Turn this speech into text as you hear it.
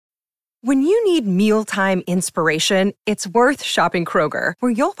When you need mealtime inspiration, it's worth shopping Kroger,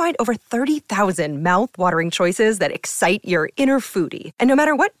 where you'll find over 30,000 mouth-watering choices that excite your inner foodie. And no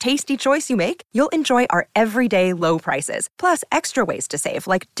matter what tasty choice you make, you'll enjoy our everyday low prices, plus extra ways to save,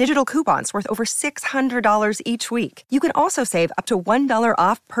 like digital coupons worth over $600 each week. You can also save up to $1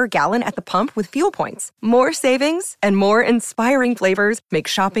 off per gallon at the pump with fuel points. More savings and more inspiring flavors make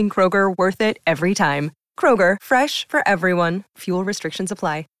shopping Kroger worth it every time. Kroger, fresh for everyone. Fuel restrictions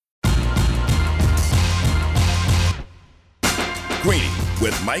apply. Greeny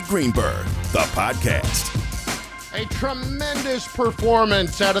with Mike Greenberg, the podcast. A tremendous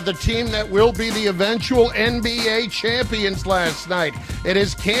performance out of the team that will be the eventual NBA champions last night. It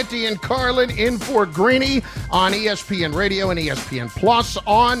is Canty and Carlin in for Greeny on ESPN Radio and ESPN Plus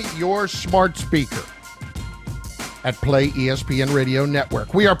on your smart speaker at Play ESPN Radio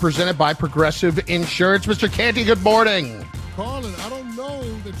Network. We are presented by Progressive Insurance. Mr. Canty, good morning. Carlin, I don't know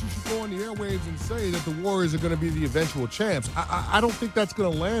that you should go on the airwaves and say that the Warriors are going to be the eventual champs. I don't think that's going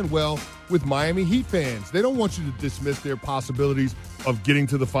to land well with Miami Heat fans. They don't want you to dismiss their possibilities of getting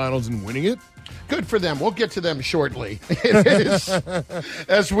to the finals and winning it. Good for them. We'll get to them shortly. It is,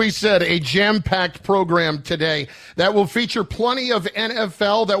 as we said, a jam-packed program today that will feature plenty of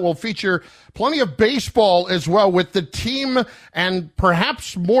NFL, that will feature plenty of baseball as well, with the team, and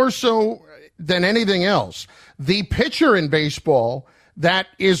perhaps more so than anything else, the pitcher in baseball that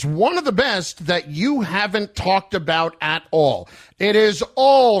is one of the best that you haven't talked about at all. It is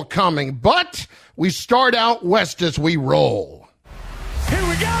all coming, but we start out west as we roll. Here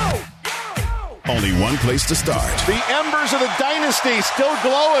we go! Only one place to start. The embers of the dynasty still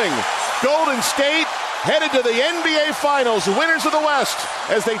glowing. Golden State headed to the NBA Finals, winners of the West,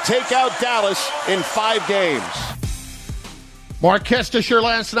 as they take out Dallas in 5 games. Mark Kestisher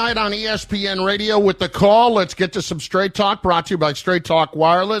last night on ESPN Radio with the call. Let's get to some Straight Talk, brought to you by Straight Talk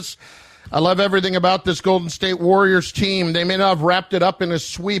Wireless. I love everything about this Golden State Warriors team. They may not have wrapped it up in a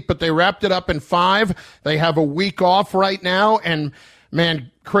sweep, but they wrapped it up in 5. They have a week off right now. And,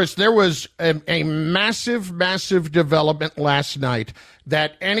 man, Chris, there was a massive, massive development last night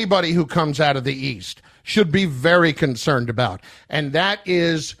that anybody who comes out of the East should be very concerned about. And that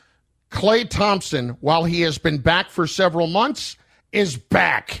is Klay Thompson, while he has been back for several months, is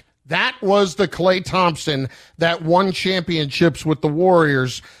back. That was the Klay Thompson that won championships with the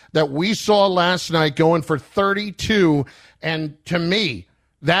Warriors that we saw last night, going for 32. And to me,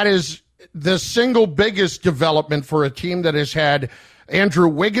 that is the single biggest development for a team that has had Andrew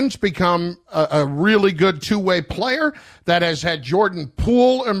Wiggins become a really good two-way player, that has had Jordan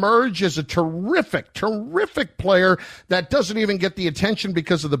Poole emerge as a terrific, terrific player that doesn't even get the attention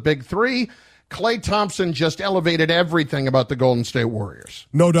because of the big three. Klay Thompson just elevated everything about the Golden State Warriors.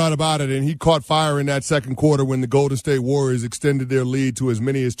 No doubt about it, and he caught fire in that second quarter when the Golden State Warriors extended their lead to as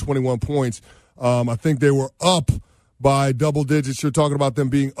many as 21 points. I think they were up by double digits. You're talking about them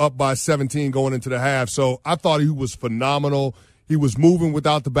being up by 17 going into the half. So I thought he was phenomenal. He was moving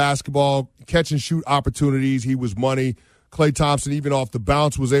without the basketball, catch and shoot opportunities. He was money. Klay Thompson, even off the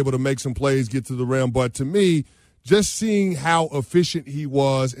bounce, was able to make some plays, get to the rim. But to me, just seeing how efficient he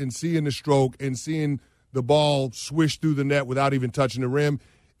was and seeing the stroke and seeing the ball swish through the net without even touching the rim,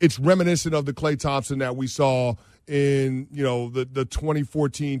 it's reminiscent of the Klay Thompson that we saw in, the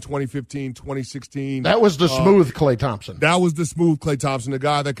 2014, 2015, 2016. That was the smooth Klay Thompson. That was the smooth Klay Thompson, the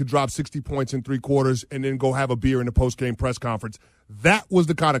guy that could drop 60 points in 3 quarters and then go have a beer in the post-game press conference. That was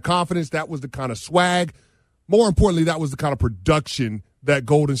the kind of confidence. That was the kind of swag. More importantly, that was the kind of production that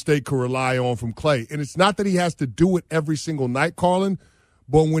Golden State could rely on from Klay. And it's not that he has to do it every single night, Carlin,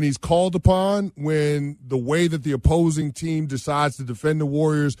 but when he's called upon, when the way that the opposing team decides to defend the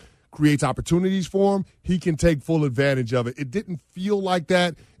Warriors creates opportunities for him, he can take full advantage of it. It didn't feel like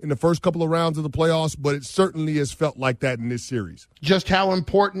that in the first couple of rounds of the playoffs, but it certainly has felt like that in this series. Just how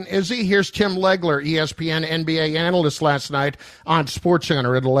important is he? Here's Tim Legler, ESPN NBA analyst, last night on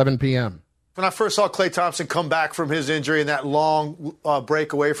SportsCenter at 11 p.m. When I first saw Klay Thompson come back from his injury and that long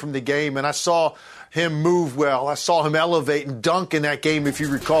break away from the game, and I saw him move well, I saw him elevate and dunk in that game, if you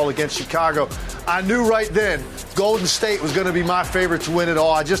recall, against Chicago, I knew right then Golden State was going to be my favorite to win it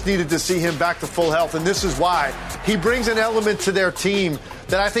all. I just needed to see him back to full health, and this is why. He brings an element to their team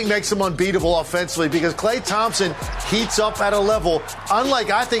that I think makes them unbeatable offensively, because Klay Thompson heats up at a level unlike,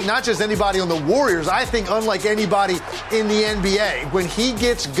 I think, not just anybody on the Warriors, I think unlike anybody in the NBA. When he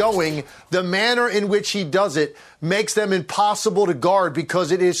gets going, the manner in which he does it makes them impossible to guard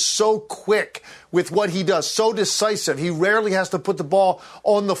because it is so quick with what he does, so decisive. He rarely has to put the ball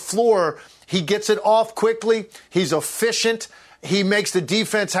on the floor. He gets it off quickly. He's efficient. He makes the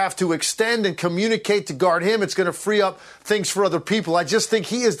defense have to extend and communicate to guard him. It's going to free up things for other people. I just think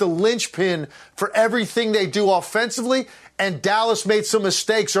he is the linchpin for everything they do offensively. And Dallas made some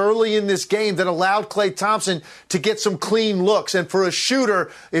mistakes early in this game that allowed Klay Thompson to get some clean looks. And for a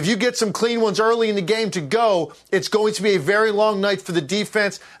shooter, if you get some clean ones early in the game to go, it's going to be a very long night for the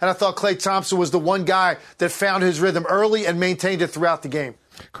defense. And I thought Klay Thompson was the one guy that found his rhythm early and maintained it throughout the game.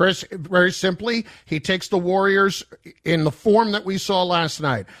 Chris, very simply, he takes the Warriors in the form that we saw last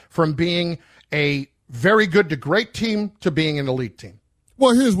night, from being a very good to great team to being an elite team.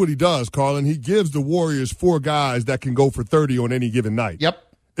 Well, here's what he does, Carlin. He gives the Warriors 4 guys that can go for 30 on any given night. Yep.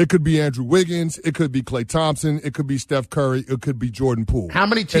 It could be Andrew Wiggins. It could be Klay Thompson. It could be Steph Curry. It could be Jordan Poole. How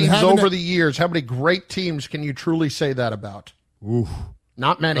many teams over the years, how many great teams can you truly say that about? Oof.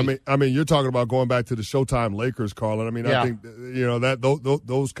 Not many. I mean, you're talking about going back to the Showtime Lakers, Carlin. I mean, yeah. I think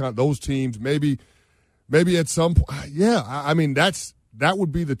that those teams maybe at some point. Yeah, I mean that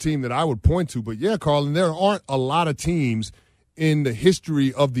would be the team that I would point to. But yeah, Carlin, there aren't a lot of teams in the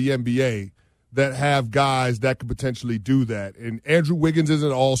history of the NBA that have guys that could potentially do that. And Andrew Wiggins is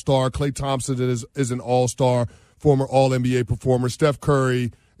an all-star. Klay Thompson is an all-star, former All-NBA performer. Steph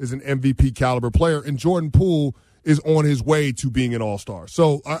Curry is an MVP caliber player, and Jordan Poole is on his way to being an all-star.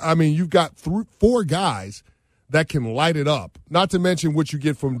 So, I mean, you've got 4 guys that can light it up, not to mention what you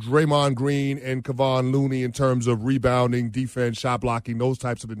get from Draymond Green and Kevon Looney in terms of rebounding, defense, shot blocking, those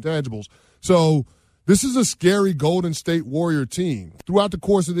types of intangibles. So this is a scary Golden State Warrior team. Throughout the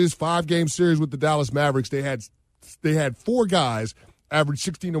course of this 5-game series with the Dallas Mavericks, they had 4 guys average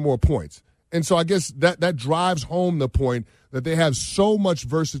 16 or more points. And so I guess that drives home the point that they have so much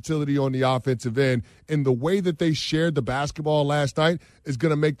versatility on the offensive end, and the way that they shared the basketball last night is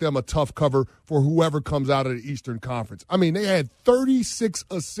going to make them a tough cover for whoever comes out of the Eastern Conference. I mean, they had 36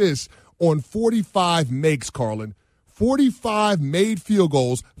 assists on 45 makes, Carlin. 45 made field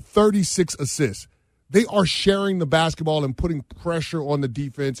goals, 36 assists. They are sharing the basketball and putting pressure on the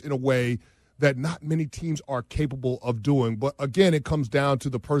defense in a way that not many teams are capable of doing. But, again, it comes down to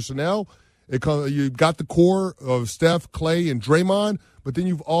the personnel. You've got the core of Steph, Klay, and Draymond, but then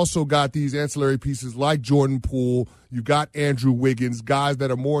you've also got these ancillary pieces like Jordan Poole. You've got Andrew Wiggins, guys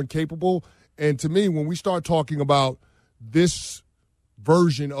that are more incapable. And to me, when we start talking about this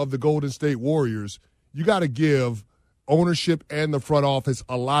version of the Golden State Warriors, you got to give ownership and the front office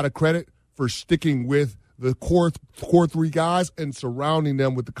a lot of credit for sticking with the core 3 guys and surrounding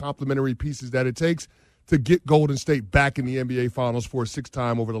them with the complementary pieces that it takes to get Golden State back in the NBA Finals for a 6th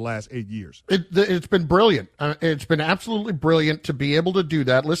time over the last 8 years. It's been brilliant. It's been absolutely brilliant to be able to do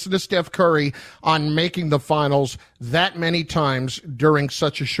that. Listen to Steph Curry on making the Finals that many times during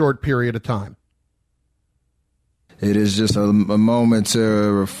such a short period of time. It is just a moment to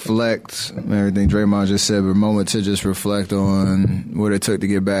reflect, everything Draymond just said, but a moment to just reflect on what it took to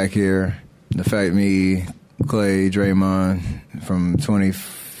get back here. The fact me, Klay, Draymond, from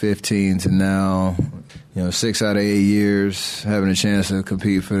 2015 to now, 6 out of 8 years, having a chance to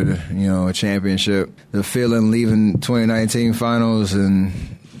compete for, a championship. The feeling leaving 2019 finals and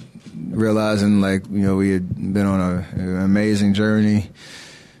realizing, we had been on an amazing journey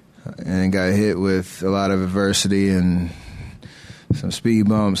and got hit with a lot of adversity and some speed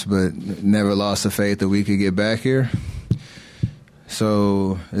bumps, but never lost the faith that we could get back here.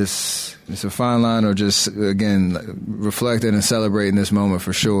 So it's a fine line of just, again, reflecting and celebrating this moment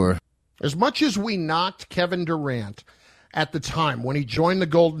for sure. As much as we knocked Kevin Durant at the time when he joined the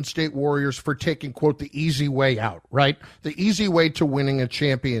Golden State Warriors for taking, quote, the easy way out, right? The easy way to winning a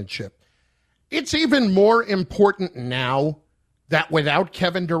championship. It's even more important now that without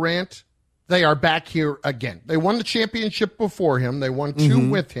Kevin Durant, they are back here again. They won the championship before him. They won 2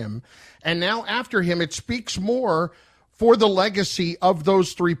 with him. And now after him, it speaks more for the legacy of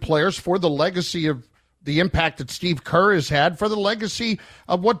those 3 players, for the legacy of the impact that Steve Kerr has had, for the legacy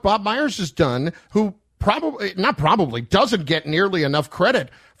of what Bob Myers has done, who doesn't get nearly enough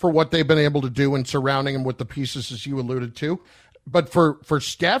credit for what they've been able to do in surrounding him with the pieces, as you alluded to. But for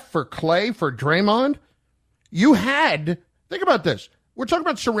Steph, for Klay, for Draymond, think about this. We're talking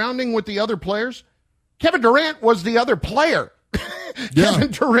about surrounding with the other players. Kevin Durant was the other player. Yeah.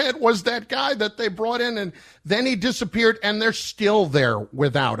 Kevin Durant was that guy that they brought in, and then he disappeared, and they're still there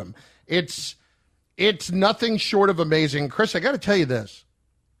without him. It's nothing short of amazing. Chris, I got to tell you this.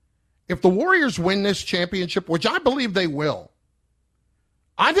 If the Warriors win this championship, which I believe they will,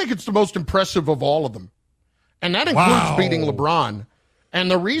 I think it's the most impressive of all of them. And that includes beating LeBron. And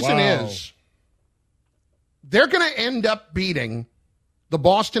the reason is they're going to end up beating the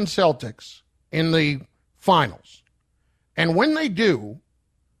Boston Celtics in the finals. And when they do,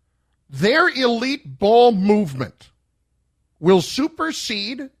 their elite ball movement will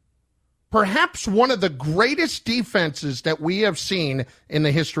supersede perhaps one of the greatest defenses that we have seen in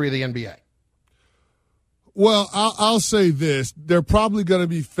the history of the NBA? Well, I'll say this. They're probably going to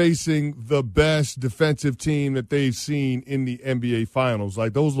be facing the best defensive team that they've seen in the NBA Finals.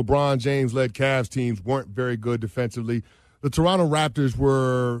 Like, those LeBron James-led Cavs teams weren't very good defensively. The Toronto Raptors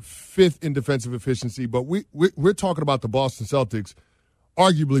were fifth in defensive efficiency, but we're talking about the Boston Celtics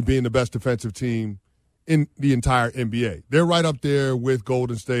arguably being the best defensive team in the entire NBA. They're right up there with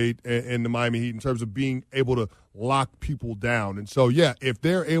Golden State and the Miami Heat in terms of being able to lock people down. And so, yeah, if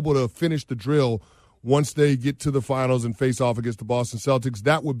they're able to finish the drill once they get to the finals and face off against the Boston Celtics,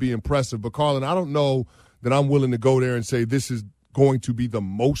 that would be impressive. But, Carlin, I don't know that I'm willing to go there and say this is going to be the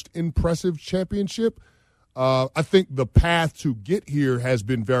most impressive championship. I think the path to get here has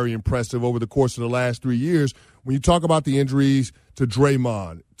been very impressive over the course of the last 3 years. When you talk about the injuries to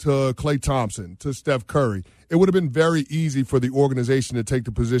Draymond, to Klay Thompson, to Steph Curry, it would have been very easy for the organization to take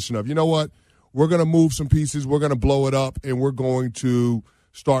the position of, you know what, we're going to move some pieces, we're going to blow it up, and we're going to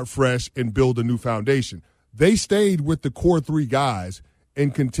start fresh and build a new foundation. They stayed with the core three guys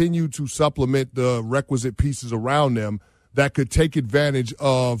and continued to supplement the requisite pieces around them that could take advantage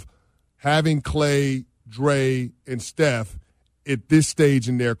of having Klay, Dre, and Steph at this stage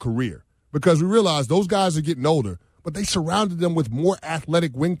in their career. Because we realize those guys are getting older, but they surrounded them with more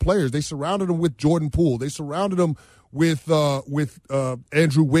athletic wing players. They surrounded them with Jordan Poole. They surrounded them with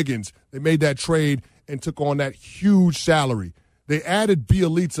Andrew Wiggins. They made that trade and took on that huge salary. They added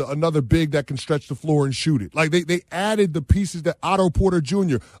Bielitsa, another big that can stretch the floor and shoot it. Like, they added the pieces that Otto Porter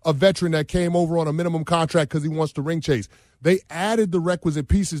Jr., a veteran that came over on a minimum contract because he wants to ring chase. They added the requisite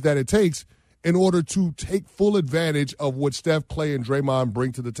pieces that it takes in order to take full advantage of what Steph, Klay, and Draymond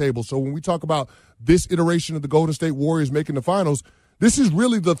bring to the table. So when we talk about this iteration of the Golden State Warriors making the finals, this is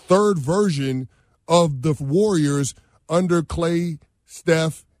really the third version of the Warriors under Klay,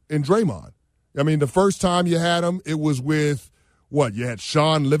 Steph, and Draymond. I mean, the first time you had them, it was with you had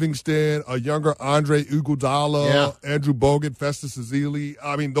Sean Livingston, a younger Andre Iguodala, Andrew Bogut, Festus Ezeli.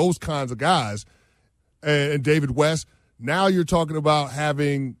 I mean, those kinds of guys, and David West. Now you're talking about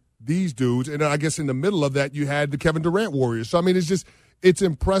having these dudes, and I guess in the middle of that you had the Kevin Durant Warriors. So, I mean, it's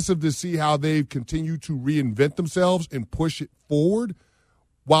impressive to see how they've continued to reinvent themselves and push it forward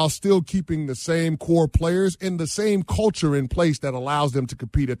while still keeping the same core players and the same culture in place that allows them to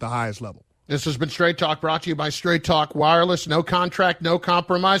compete at the highest level. This has been Straight Talk, brought to you by Straight Talk Wireless. No contract, no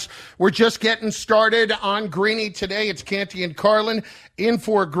compromise. We're just getting started on Greeny today. It's Canty and Carlin in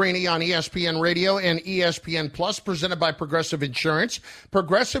for Greeny on ESPN Radio and ESPN Plus, presented by Progressive Insurance.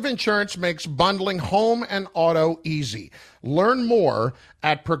 Progressive Insurance makes bundling home and auto easy. Learn more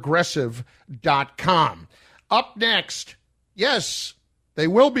at progressive.com. Up next, yes, they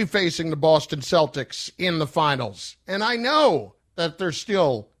will be facing the Boston Celtics in the finals. And I know that there's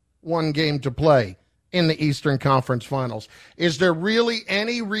still one game to play in the Eastern Conference Finals. Is there really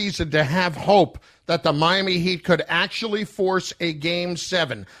any reason to have hope that the Miami Heat could actually force a Game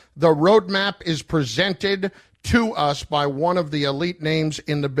 7? The roadmap is presented to us by one of the elite names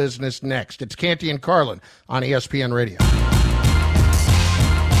in the business next. It's Canty and Carlin on ESPN Radio.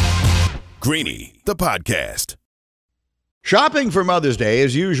 Greeny, the podcast. Shopping for Mother's Day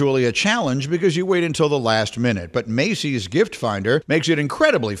is usually a challenge because you wait until the last minute, but Macy's Gift Finder makes it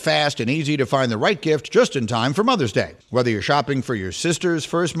incredibly fast and easy to find the right gift just in time for Mother's Day. Whether you're shopping for your sister's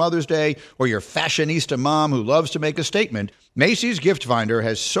first Mother's Day or your fashionista mom who loves to make a statement, Macy's Gift Finder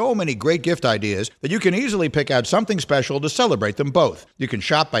has so many great gift ideas that you can easily pick out something special to celebrate them both. You can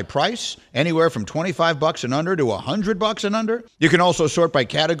shop by price, anywhere from $25 and under to $100 and under. You can also sort by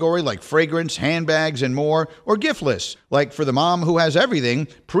category like fragrance, handbags, and more, or gift lists, like for the mom who has everything,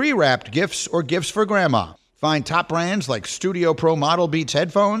 pre-wrapped gifts or gifts for grandma. Find top brands like Studio Pro Model Beats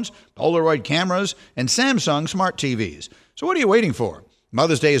headphones, Polaroid cameras, and Samsung smart TVs. So what are you waiting for?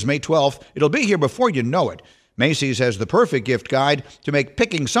 Mother's Day is May 12th. It'll be here before you know it. Macy's has the perfect gift guide to make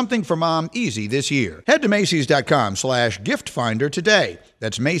picking something for mom easy this year. Head to Macys.com/gift finder today.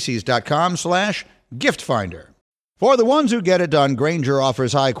 That's Macys.com/gift finder. For the ones who get it done, Grainger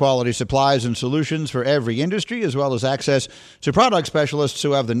offers high-quality supplies and solutions for every industry, as well as access to product specialists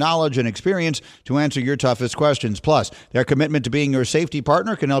who have the knowledge and experience to answer your toughest questions. Plus, their commitment to being your safety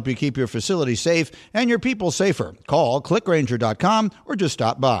partner can help you keep your facility safe and your people safer. Call, clickgrainger.com, or just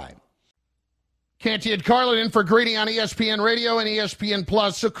stop by. Canty and Carlin in for Greeny on ESPN Radio and ESPN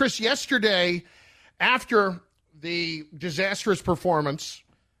Plus. So, Chris, yesterday, after the disastrous performance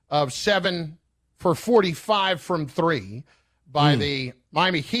of 7 for 45 from 3 by the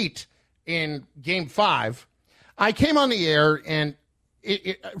Miami Heat in Game 5, I came on the air, and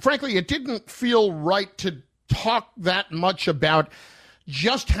frankly, it didn't feel right to talk that much about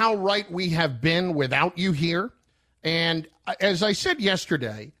just how right we have been without you here. And as I said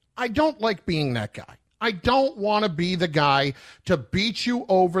yesterday, I don't like being that guy. I don't want to be the guy to beat you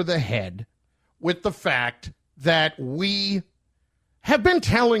over the head with the fact that we have been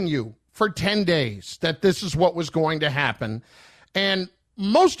telling you for 10 days that this is what was going to happen. And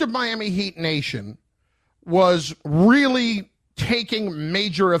most of Miami Heat Nation was really taking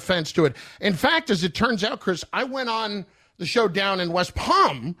major offense to it. In fact, as it turns out, Chris, I went on the show down in West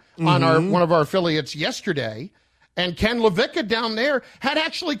Palm on one of our affiliates yesterday, and Ken Levicka down there had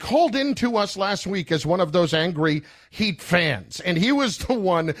actually called in to us last week as one of those angry Heat fans. And he was the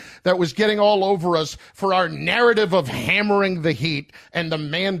one that was getting all over us for our narrative of hammering the Heat and the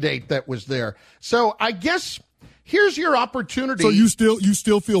mandate that was there. So I guess here's your opportunity. So you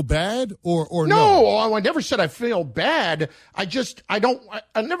still feel bad or no? No, I never said I feel bad. I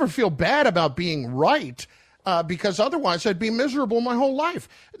never feel bad about being right because otherwise I'd be miserable my whole life.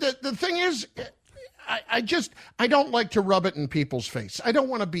 The thing is, I don't like to rub it in people's face. I don't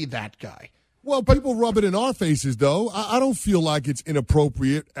want to be that guy. Well, people rub it in our faces, though. I don't feel like it's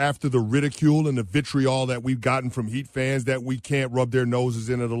inappropriate after the ridicule and the vitriol that we've gotten from Heat fans that we can't rub their noses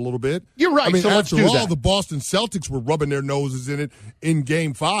in it a little bit. You're right. I mean, so let's after do all, that. the Boston Celtics were rubbing their noses in it in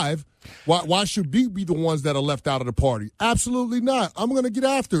Game 5. Why should we be the ones that are left out of the party? Absolutely not. I'm going to get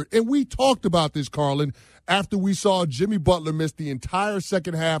after it. And we talked about this, Carlin, after we saw Jimmy Butler miss the entire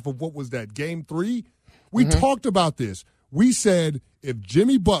second half of what was that, Game 3? We talked about this. We said if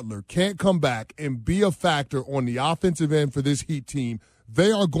Jimmy Butler can't come back and be a factor on the offensive end for this Heat team,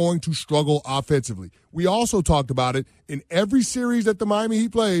 they are going to struggle offensively. We also talked about it in every series that the Miami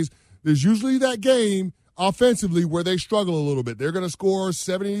Heat plays. There's usually that game offensively where they struggle a little bit. They're going to score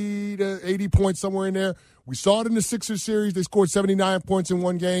 70 to 80 points somewhere in there. We saw it in the Sixers series. They scored 79 points in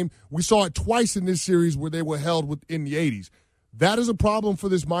one game. We saw it twice in this series where they were held within the 80s. That is a problem for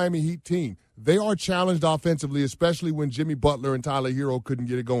this Miami Heat team. They are challenged offensively, especially when Jimmy Butler and Tyler Hero couldn't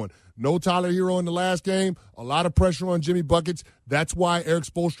get it going. No Tyler Hero in the last game, a lot of pressure on Jimmy Buckets. That's why Eric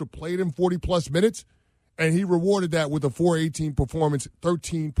Spoelstra played him 40-plus minutes, and he rewarded that with a 4-18 performance,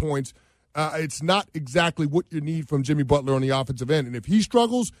 13 points. It's not exactly what you need from Jimmy Butler on the offensive end. And if he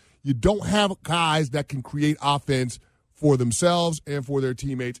struggles, you don't have guys that can create offense for themselves and for their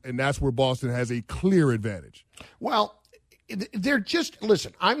teammates, and that's where Boston has a clear advantage. Well, they're just –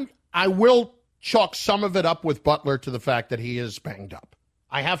 listen, I will chalk some of it up with Butler to the fact that he is banged up.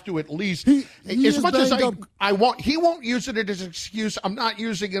 I have to at least, as much as I want, he won't use it as an excuse. I'm not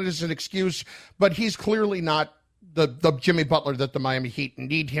using it as an excuse, but he's clearly not the Jimmy Butler that the Miami Heat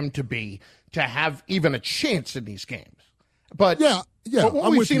need him to be to have even a chance in these games. But but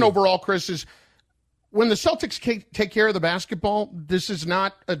what we've seen overall, Chris, is when the Celtics take care of the basketball, this is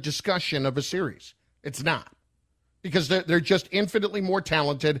not a discussion of a series. It's not. Because they're just infinitely more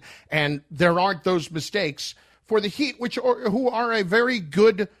talented, and there aren't those mistakes for the Heat, who are a very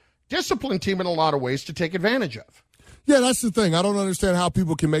good, disciplined team in a lot of ways to take advantage of. Yeah, that's the thing. I don't understand how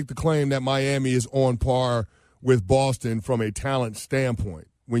people can make the claim that Miami is on par with Boston from a talent standpoint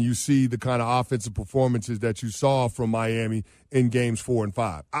when you see the kind of offensive performances that you saw from Miami in Games 4 and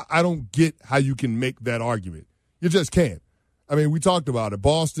 5. I don't get how you can make that argument. You just can't. I mean, we talked about it.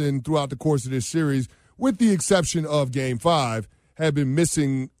 Boston, throughout the course of this series, with the exception of Game 5, have been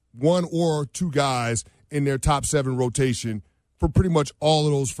missing one or two guys in their top 7 rotation for pretty much all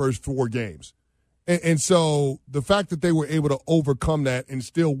of those first 4 games. And so the fact that they were able to overcome that and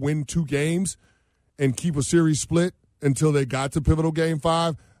still win 2 games and keep a series split until they got to pivotal Game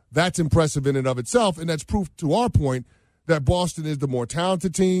 5, that's impressive in and of itself. And that's proof to our point that Boston is the more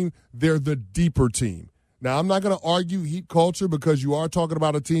talented team. They're the deeper team. Now, I'm not going to argue Heat culture because you are talking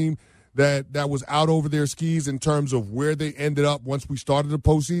about a team that was out over their skis in terms of where they ended up once we started the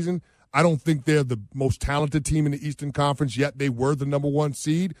postseason. I don't think they're the most talented team in the Eastern Conference, yet they were the number 1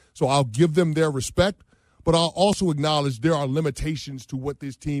 seed. So I'll give them their respect, but I'll also acknowledge there are limitations to what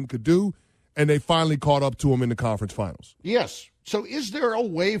this team could do, and they finally caught up to them in the conference finals. Yes. So is there a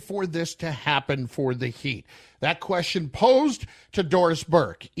way for this to happen for the Heat? That question posed to Doris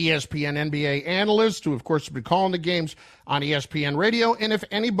Burke, ESPN NBA analyst, who, of course, has been calling the games on ESPN Radio. And if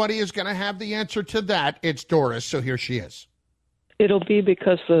anybody is going to have the answer to that, it's Doris. So here she is. It'll be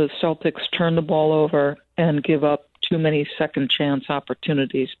because the Celtics turn the ball over and give up too many second chance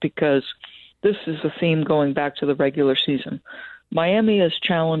opportunities, because this is a theme going back to the regular season. Miami is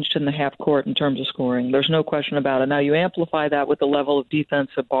challenged in the half court in terms of scoring. There's no question about it. Now, you amplify that with the level of defense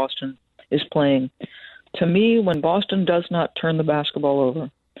that Boston is playing. To me, when Boston does not turn the basketball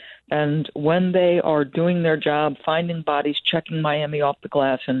over, and when they are doing their job, finding bodies, checking Miami off the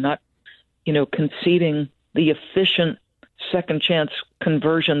glass, and not, conceding the efficient second chance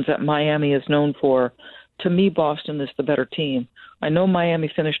conversions that Miami is known for, to me, Boston is the better team. I know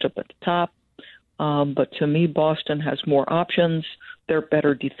Miami finished up at the top, but to me, Boston has more options. They're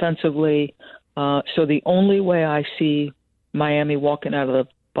better defensively. So the only way I see Miami walking out of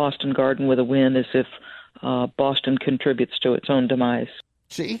the Boston Garden with a win is if Boston contributes to its own demise.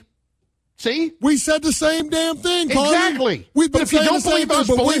 See? We said the same damn thing, Carly. Exactly. We've been but if you don't believe us,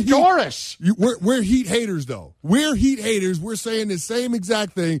 believe Doris. We're Heat haters, though. We're Heat haters. We're saying the same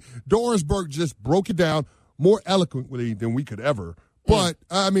exact thing. Doris Burke just broke it down more eloquently than we could ever. But,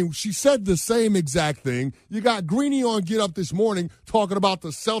 I mean, she said the same exact thing. You got Greeny on Get Up this morning talking about the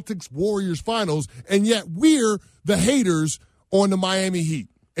Celtics-Warriors finals, and yet we're the haters on the Miami Heat.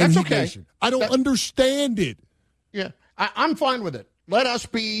 That's Heat okay. Nation. I don't understand it. Yeah, I'm fine with it. Let us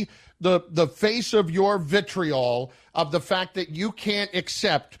be the face of your vitriol of the fact that you can't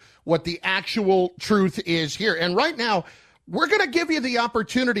accept what the actual truth is here. And right now, we're going to give you the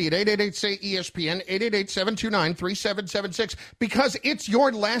opportunity at 888-SAY-ESPN, 888-729-3776, because it's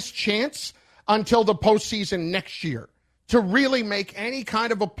your last chance until the postseason next year to really make any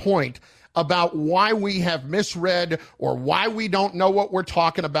kind of a point about why we have misread or why we don't know what we're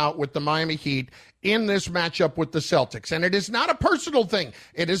talking about with the Miami Heat in this matchup with the Celtics. And it is not a personal thing.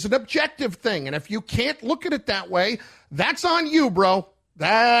 It is an objective thing. And if you can't look at it that way, that's on you, bro.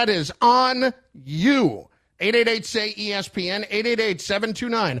 That is on you. 888-SAY-ESPN,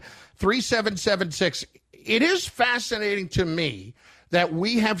 888-729-3776. It is fascinating to me that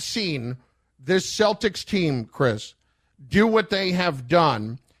we have seen this Celtics team, Chris, do what they have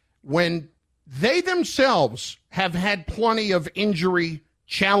done when they themselves have had plenty of injury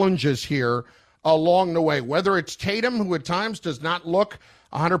challenges here along the way, whether it's Tatum, who at times does not look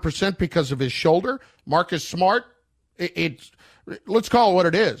 100% because of his shoulder, Marcus Smart, let's call it what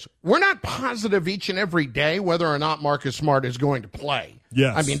it is. We're not positive each and every day whether or not Marcus Smart is going to play.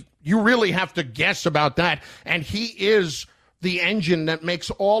 Yes. I mean, you really have to guess about that, and he is the engine that makes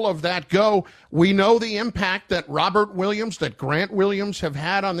all of that go. We know the impact that Robert Williams, that Grant Williams have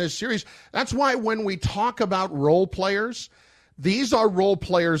had on this series. That's why when we talk about role players, these are role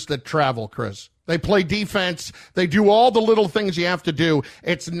players that travel, Chris. They play defense. They do all the little things you have to do.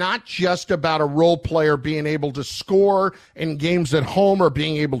 It's not just about a role player being able to score in games at home or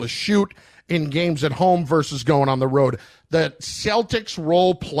being able to shoot in games at home versus going on the road. The Celtics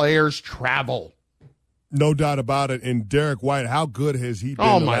role players travel. No doubt about it. And Derek White, how good has he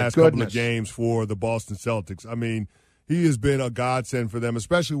been the last couple of games for the Boston Celtics? I mean, he has been a godsend for them,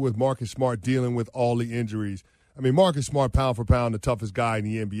 especially with Marcus Smart dealing with all the injuries. I mean, Marcus Smart, pound for pound, the toughest guy in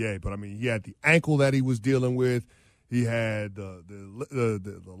the NBA. But, I mean, he had the ankle that he was dealing with. He had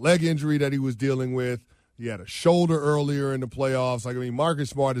the leg injury that he was dealing with. He had a shoulder earlier in the playoffs. Like, I mean, Marcus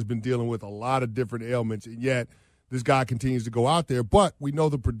Smart has been dealing with a lot of different ailments, and yet this guy continues to go out there. But we know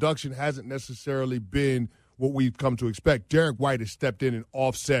the production hasn't necessarily been what we've come to expect. Derek White has stepped in and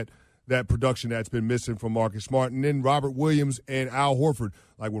offset that production that's been missing from Marcus Smart. And then Robert Williams and Al Horford.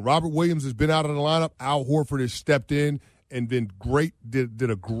 Like, when Robert Williams has been out of the lineup, Al Horford has stepped in and been great, did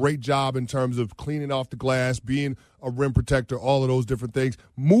a great job in terms of cleaning off the glass, being a rim protector, all of those different things,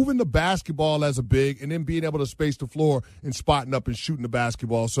 moving the basketball as a big, and then being able to space the floor and spotting up and shooting the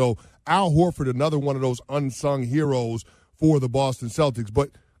basketball. So Al Horford, another one of those unsung heroes for the Boston Celtics.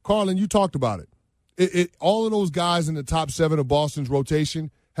 But, Carlin, you talked about it. All of those guys in the top 7 of Boston's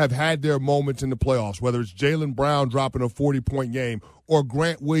rotation have had their moments in the playoffs, whether it's Jaylen Brown dropping a 40-point game or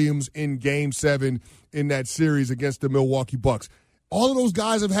Grant Williams in Game 7 in that series against the Milwaukee Bucks. All of those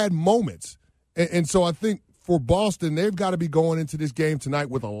guys have had moments. And so I think for Boston, they've got to be going into this game tonight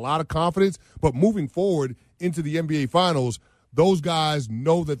with a lot of confidence. But moving forward into the NBA Finals, those guys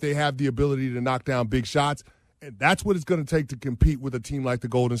know that they have the ability to knock down big shots. And that's what it's going to take to compete with a team like the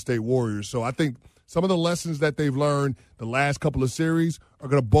Golden State Warriors. So I think some of the lessons that they've learned the last couple of series are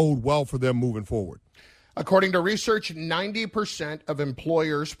going to bode well for them moving forward. According to research, 90% of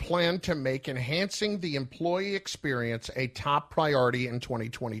employers plan to make enhancing the employee experience a top priority in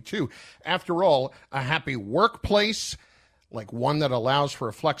 2022. After all, a happy workplace, like one that allows for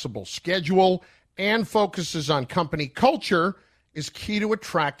a flexible schedule and focuses on company culture, is key to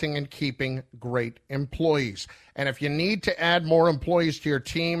attracting and keeping great employees. And if you need to add more employees to your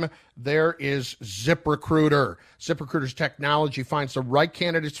team, there is ZipRecruiter. ZipRecruiter's technology finds the right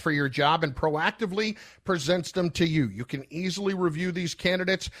candidates for your job and proactively presents them to you. You can easily review these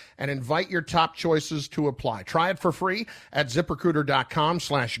candidates and invite your top choices to apply. Try it for free at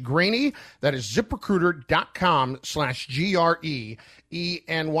ZipRecruiter.com/Greeny. That is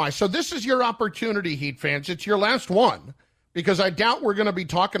ZipRecruiter.com/GREENY. So this is your opportunity, Heat fans. It's your last one. because I doubt we're going to be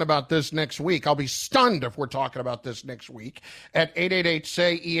talking about this next week. I'll be stunned if we're talking about this next week at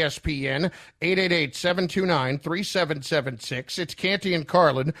 888-SAY-ESPN, 888-729-3776. It's Canty and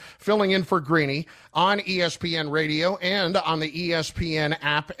Carlin filling in for Greeny on ESPN Radio and on the ESPN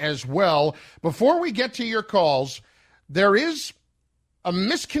app as well. Before we get to your calls, there is a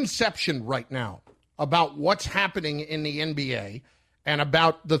misconception right now about what's happening in the NBA and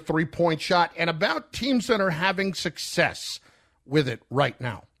about the three-point shot, and about teams that are having success with it right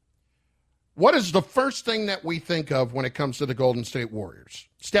now. What is the first thing that we think of when it comes to the Golden State Warriors?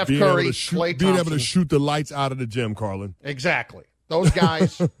 Steph Curry, Klay Thompson. Being able to shoot the lights out of the gym, Carlin. Exactly. Those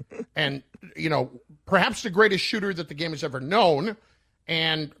guys, and, perhaps the greatest shooter that the game has ever known.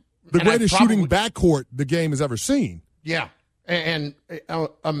 And the greatest shooting backcourt the game has ever seen. Yeah, and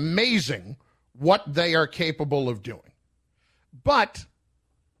amazing what they are capable of doing. But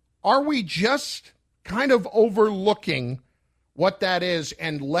are we just kind of overlooking what that is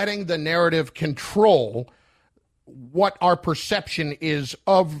and letting the narrative control what our perception is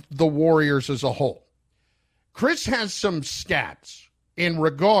of the Warriors as a whole? Chris has some stats in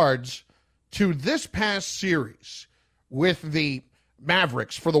regards to this past series with the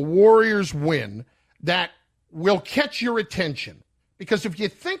Mavericks for the Warriors win that will catch your attention. Because if you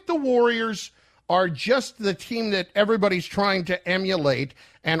think the Warriors are just the team that everybody's trying to emulate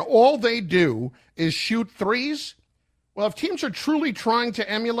and all they do is shoot threes, well, if teams are truly trying to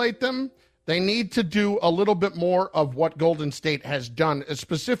emulate them, they need to do a little bit more of what Golden State has done,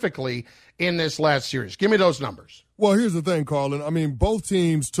 specifically in this last series. Give me those numbers. Well, here's the thing, Carlin. I mean, both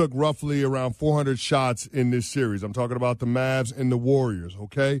teams took roughly around 400 shots in this series. I'm talking about the Mavs and the Warriors,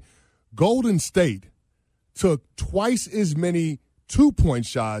 okay? Golden State took twice as many two-point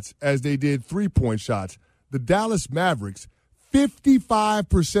shots as they did three-point shots. The Dallas Mavericks,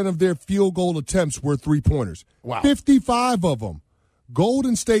 55% of their field goal attempts were three-pointers. Wow. 55 of them.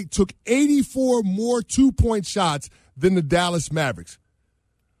 Golden State took 84 more two-point shots than the Dallas Mavericks.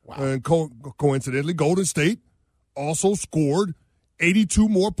 Wow. And coincidentally, Golden State also scored 82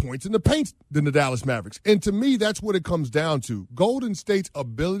 more points in the paint than the Dallas Mavericks. And to me, that's what it comes down to. Golden State's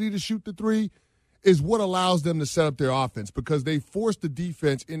ability to shoot the three is what allows them to set up their offense, because they force the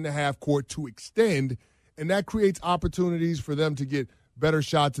defense in the half court to extend, and that creates opportunities for them to get better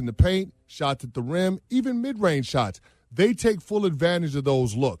shots in the paint, shots at the rim, even mid-range shots. They take full advantage of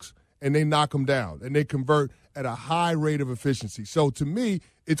those looks, and they knock them down, and they convert at a high rate of efficiency. So to me,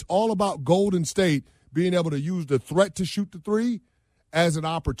 it's all about Golden State being able to use the threat to shoot the three as an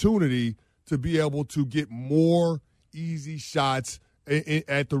opportunity to be able to get more easy shots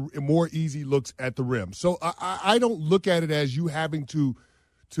at the more easy looks at the rim. So I don't look at it as you having to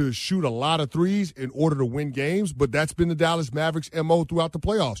shoot a lot of threes in order to win games, but that's been the Dallas Mavericks' MO throughout the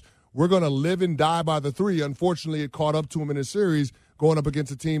playoffs. We're going to live and die by the three. Unfortunately, it caught up to them in a series going up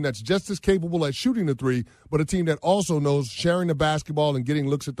against a team that's just as capable at shooting the three, but a team that also knows sharing the basketball and getting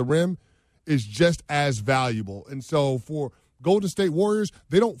looks at the rim is just as valuable. And so for Golden State Warriors,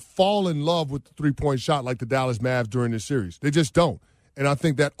 they don't fall in love with the three-point shot like the Dallas Mavs during this series. They just don't. And I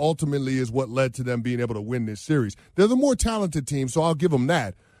think that ultimately is what led to them being able to win this series. They're the more talented team, so I'll give them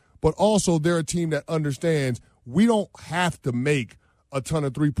that. But also they're a team that understands we don't have to make a ton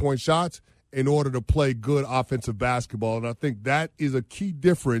of three-point shots in order to play good offensive basketball. And I think that is a key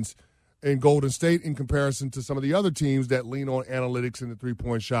difference in Golden State in comparison to some of the other teams that lean on analytics and the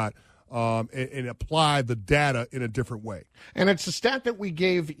three-point shot and apply the data in a different way. And it's a stat that we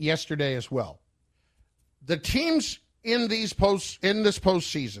gave yesterday as well. The teams in this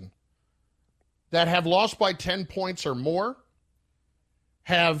postseason that have lost by 10 points or more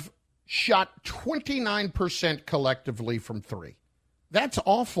have shot 29% collectively from three. That's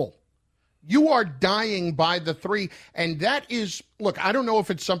awful. You are dying by the three, and that is, look, I don't know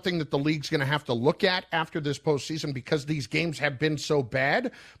if it's something that the league's going to have to look at after this postseason because these games have been so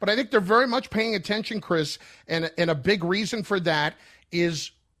bad, but I think they're very much paying attention, Chris, and a big reason for that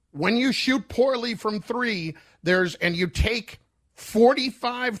is when you shoot poorly from three, and you take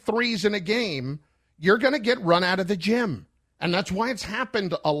 45 threes in a game, you're going to get run out of the gym. And that's why it's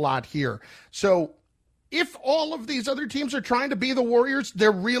happened a lot here. So if all of these other teams are trying to be the Warriors,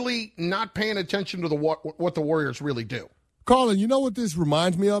 they're really not paying attention to what the Warriors really do. Colin, you know what this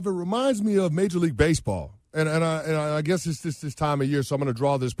reminds me of? It reminds me of Major League Baseball. And I guess it's this time of year, so I'm going to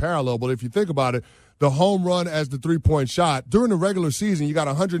draw this parallel. But if you think about it, the home run as the three-point shot, during the regular season, you got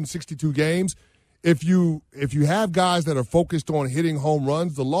 162 games. If you have guys that are focused on hitting home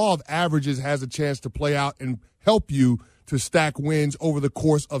runs, the law of averages has a chance to play out and help you to stack wins over the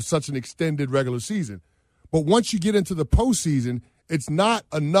course of such an extended regular season. But once you get into the postseason, it's not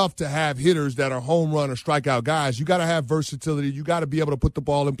enough to have hitters that are home run or strikeout guys. You got to have versatility. You got to be able to put the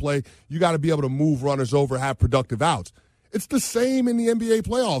ball in play. You got to be able to move runners over, have productive outs. It's the same in the NBA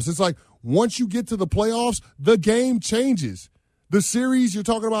playoffs. It's like once you get to the playoffs, the game changes. The series, you're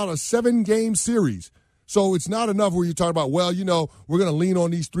talking about a 7-game series. So it's not enough where you're talking about, well, we're going to lean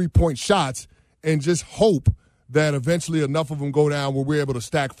on these 3-point shots and just hope that eventually enough of them go down where we're able to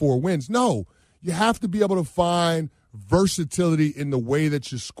stack 4 wins. No, you have to be able to find versatility in the way that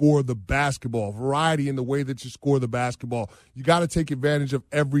you score the basketball, variety in the way that you score the basketball. You got to take advantage of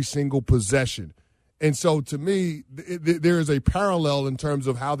every single possession. And so to me, there is a parallel in terms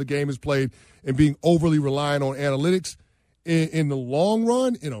of how the game is played and being overly reliant on analytics. In the long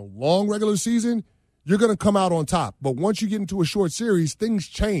run, in a long regular season, you're going to come out on top. But once you get into a short series, things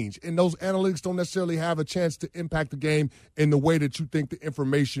change, and those analytics don't necessarily have a chance to impact the game in the way that you think the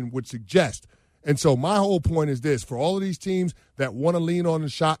information would suggest. And so my whole point is this. For all of these teams that want to lean on the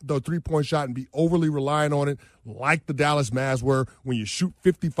 3-point shot and be overly reliant on it, like the Dallas Mavs were when you shoot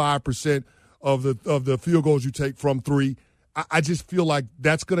 55% of the field goals you take from 3, I just feel like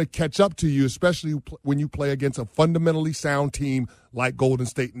that's going to catch up to you, especially when you play against a fundamentally sound team like Golden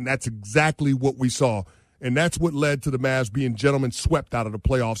State, and that's exactly what we saw. And that's what led to the Mavs being gentlemen swept out of the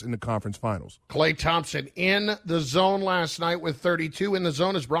playoffs in the conference finals. Klay Thompson in the zone last night with 32. In the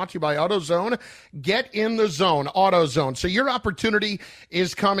Zone is brought to you by AutoZone. Get in the zone, AutoZone. So your opportunity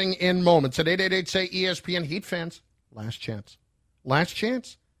is coming in moments. At 888-SAY-ESPN, Heat fans, last chance. Last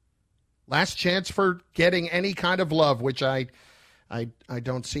chance. Last chance for getting any kind of love, which I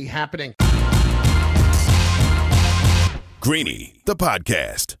don't see happening. Greeny, the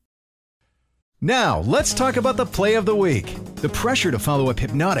podcast. Now, let's talk about the play of the week. The pressure to follow up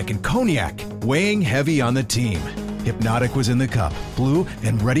Hypnotic and Cognac, weighing heavy on the team. Hypnotic was in the cup, blue,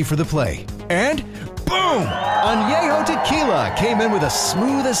 and ready for the play. And boom! Añejo Tequila came in with a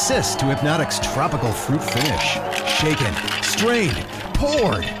smooth assist to Hypnotic's tropical fruit finish. Shaken, strained,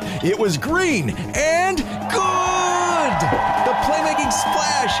 poured. It was green and good! The playmaking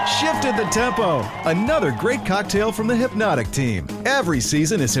splash shifted the tempo. Another great cocktail from the Hypnotic team. Every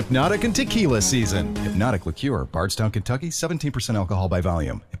season is Hypnotic and Tequila season. Hypnotic Liqueur, Bardstown, Kentucky, 17% alcohol by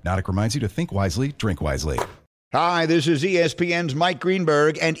volume. Hypnotic reminds you to think wisely, drink wisely. Hi, this is ESPN's Mike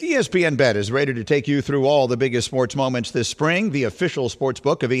Greenberg, and ESPN Bet is ready to take you through all the biggest sports moments this spring. The official sports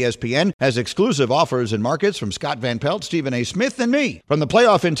book of ESPN has exclusive offers and markets from Scott Van Pelt, Stephen A. Smith, and me. From the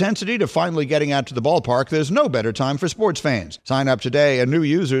playoff intensity to finally getting out to the ballpark, there's no better time for sports fans. Sign up today, and new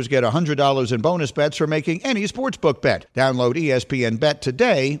users get $100 in bonus bets for making any sportsbook bet. Download ESPN Bet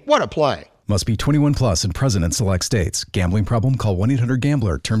today. What a play. Must be 21 plus and present in select states. Gambling problem? Call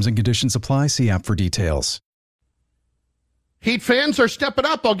 1-800-GAMBLER. Terms and conditions apply. See app for details. Heat fans are stepping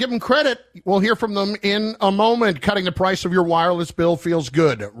up. I'll give them credit. We'll hear from them in a moment. Cutting the price of your wireless bill feels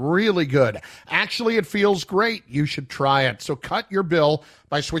good, really good. Actually, it feels great. You should try it. So cut your bill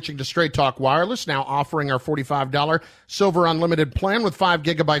by switching to Straight Talk Wireless, now offering our $45 Silver Unlimited plan with 5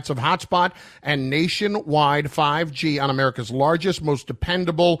 gigabytes of hotspot and nationwide 5G on America's largest, most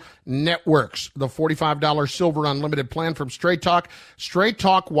dependable networks. The $45 Silver Unlimited plan from Straight Talk. Straight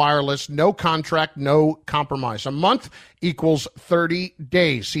Talk Wireless, no contract, no compromise. A month equals 30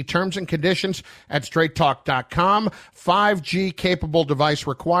 days. See terms and conditions at straighttalk.com. 5G capable device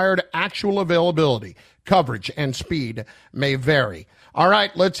required. Actual availability, coverage, and speed may vary. All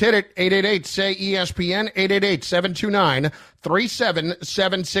right, let's hit it. 888-SAY-ESPN,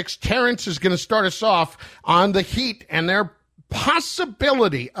 888-729-3776. Terrence is going to start us off on the Heat and their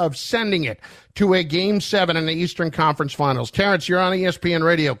possibility of sending it to a Game 7 in the Eastern Conference Finals. Terrence, you're on ESPN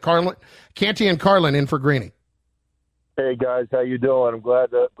Radio. Canty and Carlin in for Greeny. Hey, guys, how you doing? I'm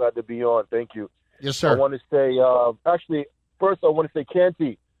glad to be on. Thank you. Yes, sir. I want to say, first I want to say,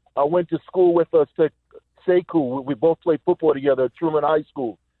 Canty, I went to school with Sekou. We both played football together at Truman High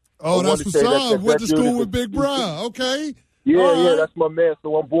School. Oh, that's what's up. Went to school with Big Brown. Okay. Yeah, that's my man.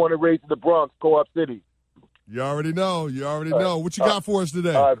 So I'm born and raised in the Bronx, Co-op City. You already know. What you got for us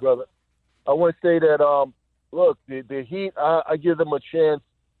today? All right, brother. I want to say that, look, the Heat, I give them a chance.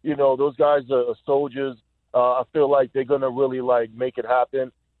 You know, those guys are soldiers. I feel like they're going to really, make it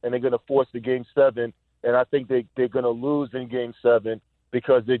happen, and they're going to force the Game 7. And I think they're going to lose in Game 7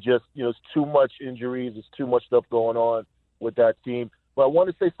 because they're just, it's too much injuries. There's too much stuff going on with that team. But I want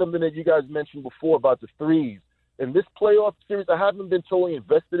to say something that you guys mentioned before about the threes. In this playoff series, I haven't been totally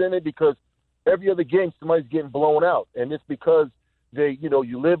invested in it because every other game somebody's getting blown out. And it's because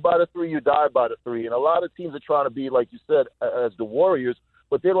you live by the 3, you die by the 3. And a lot of teams are trying to be, like you said, as the Warriors,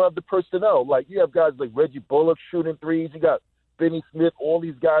 but they don't have the personnel. Like, you have guys like Reggie Bullock shooting threes. You got Benny Smith, all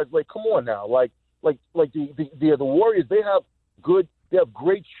these guys. Like, come on now. The Warriors, they have have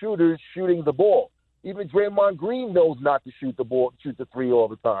great shooters shooting the ball. Even Draymond Green knows not to shoot the three all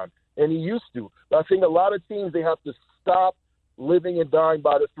the time, and he used to. But I think a lot of teams, they have to stop living and dying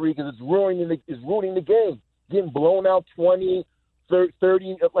by the three because it's ruining the game. Getting blown out 20,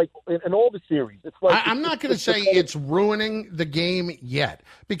 30, like in all the series. It's like I'm not going to say it's ruining the game yet,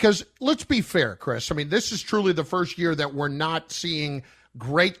 because let's be fair, Chris. I mean, this is truly the first year that we're not seeing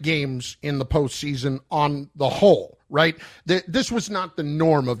great games in the postseason on the whole, right? This was not the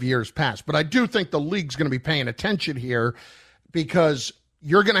norm of years past, but I do think the league's going to be paying attention here, because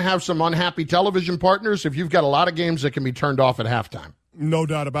you're going to have some unhappy television partners if you've got a lot of games that can be turned off at halftime. No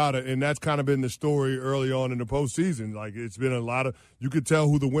doubt about it, and that's kind of been the story early on in the postseason. Like, it's been a lot of – you could tell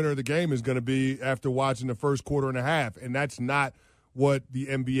who the winner of the game is going to be after watching the first quarter and a half, and that's not what the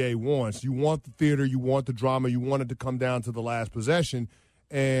NBA wants. You want the theater, you want the drama, you want it to come down to the last possession,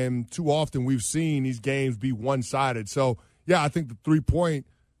 and too often we've seen these games be one-sided. So, yeah, I think the three-point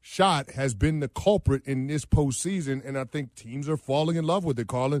shot has been the culprit in this postseason, and I think teams are falling in love with it,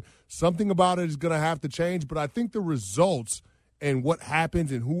 Carlin. Something about it is going to have to change, but I think the results – and what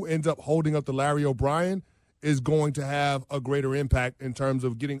happens and who ends up holding up to Larry O'Brien is going to have a greater impact in terms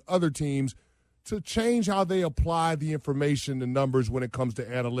of getting other teams to change how they apply the information, the numbers when it comes to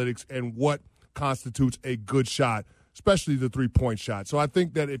analytics and what constitutes a good shot, especially the three-point shot. So I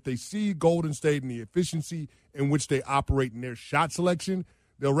think that if they see Golden State and the efficiency in which they operate in their shot selection,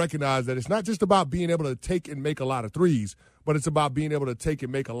 they'll recognize that it's not just about being able to take and make a lot of threes, but it's about being able to take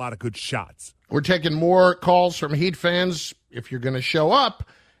and make a lot of good shots. We're taking more calls from Heat fans. If you're going to show up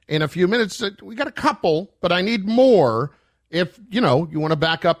in a few minutes, we got a couple, but I need more if, you want to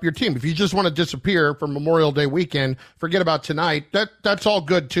back up your team. If you just want to disappear for Memorial Day weekend, forget about tonight. That's all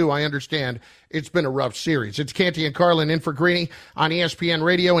good, too. I understand it's been a rough series. It's Canty and Carlin in for Greeny on ESPN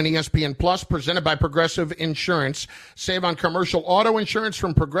Radio and ESPN Plus, presented by Progressive Insurance. Save on commercial auto insurance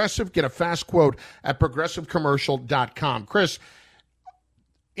from Progressive. Get a fast quote at progressivecommercial.com. Chris,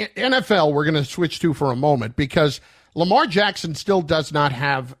 NFL we're going to switch to for a moment, because Lamar Jackson still does not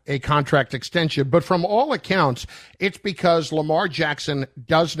have a contract extension, but from all accounts, it's because Lamar Jackson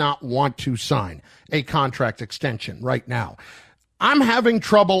does not want to sign a contract extension right now. I'm having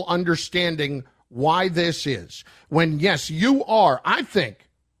trouble understanding why this is. When, yes, you are, I think,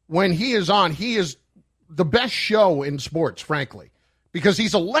 when he is on, he is the best show in sports, frankly, because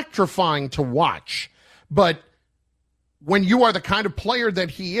he's electrifying to watch. But when you are the kind of player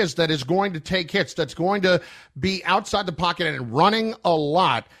that he is, that is going to take hits, that's going to be outside the pocket and running a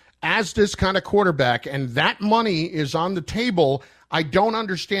lot as this kind of quarterback, and that money is on the table, I don't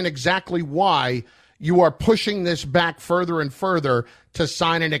understand exactly why you are pushing this back further and further to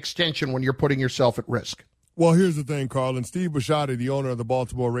sign an extension when you're putting yourself at risk. Well, here's the thing, Carlin. Steve Bisciotti, the owner of the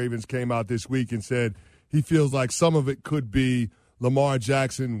Baltimore Ravens, came out this week and said he feels like some of it could be Lamar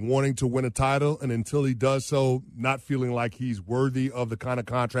Jackson wanting to win a title, and until he does so, not feeling like he's worthy of the kind of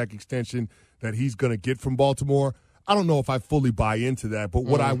contract extension that he's going to get from Baltimore. I don't know if I fully buy into that, but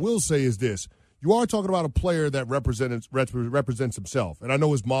what I will say is this. You are talking about a player that represents himself, and I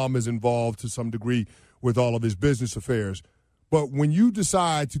know his mom is involved to some degree with all of his business affairs, but when you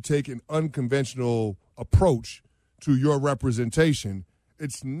decide to take an unconventional approach to your representation,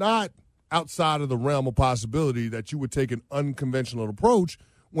 it's not outside of the realm of possibility that you would take an unconventional approach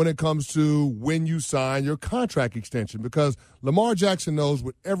when it comes to when you sign your contract extension, because Lamar Jackson knows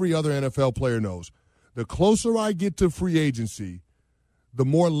what every other NFL player knows. The closer I get to free agency, the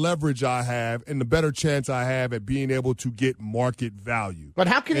more leverage I have and the better chance I have at being able to get market value. But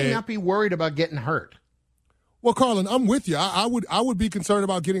how can he not be worried about getting hurt? Well, Carlin, I'm with you. I would be concerned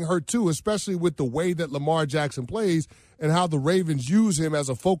about getting hurt too, especially with the way that Lamar Jackson plays and how the Ravens use him as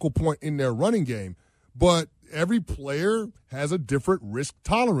a focal point in their running game. But every player has a different risk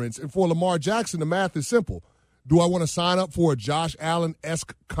tolerance. And for Lamar Jackson, the math is simple. Do I want to sign up for a Josh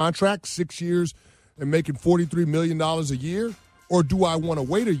Allen-esque contract, 6 years and making $43 million a year? Or do I want to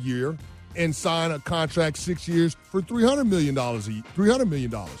wait a year and sign a contract 6 years for $300 million a year, $300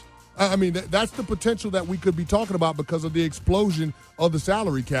 million? I mean, that's the potential that we could be talking about because of the explosion of the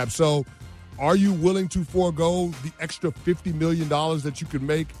salary cap. So are you willing to forego the extra $50 million that you could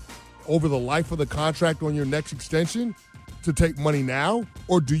make over the life of the contract on your next extension to take money now?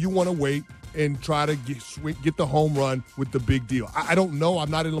 Or do you want to wait and try to get the home run with the big deal? I don't know. I'm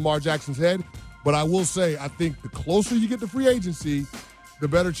not in Lamar Jackson's head. But I will say, I think the closer you get to free agency, the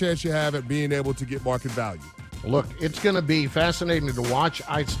better chance you have at being able to get market value. Look, it's going to be fascinating to watch.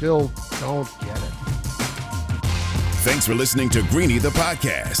 I still don't get it. Thanks for listening to Greeny the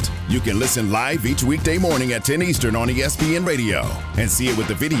podcast. You can listen live each weekday morning at 10 Eastern on ESPN Radio and see it with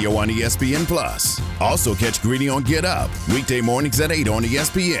the video on ESPN Plus. Also catch Greeny on Get Up weekday mornings at 8 on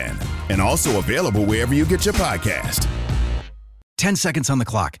ESPN and also available wherever you get your podcast. 10 seconds on the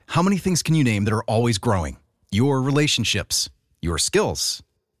clock. How many things can you name that are always growing? Your relationships, your skills,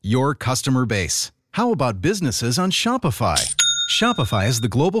 your customer base. How about businesses on Shopify? Shopify is the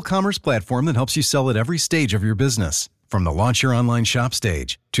global commerce platform that helps you sell at every stage of your business. From the launch your online shop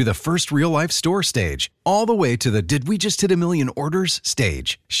stage, to the first real-life store stage, all the way to the did we just hit a million orders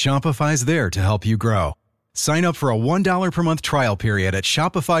stage. Shopify's there to help you grow. Sign up for a $1 per month trial period at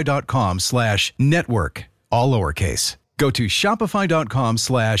shopify.com/network, all lowercase. Go to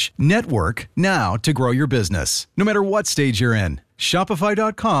shopify.com/network now to grow your business, no matter what stage you're in.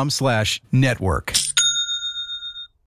 Shopify.com/network.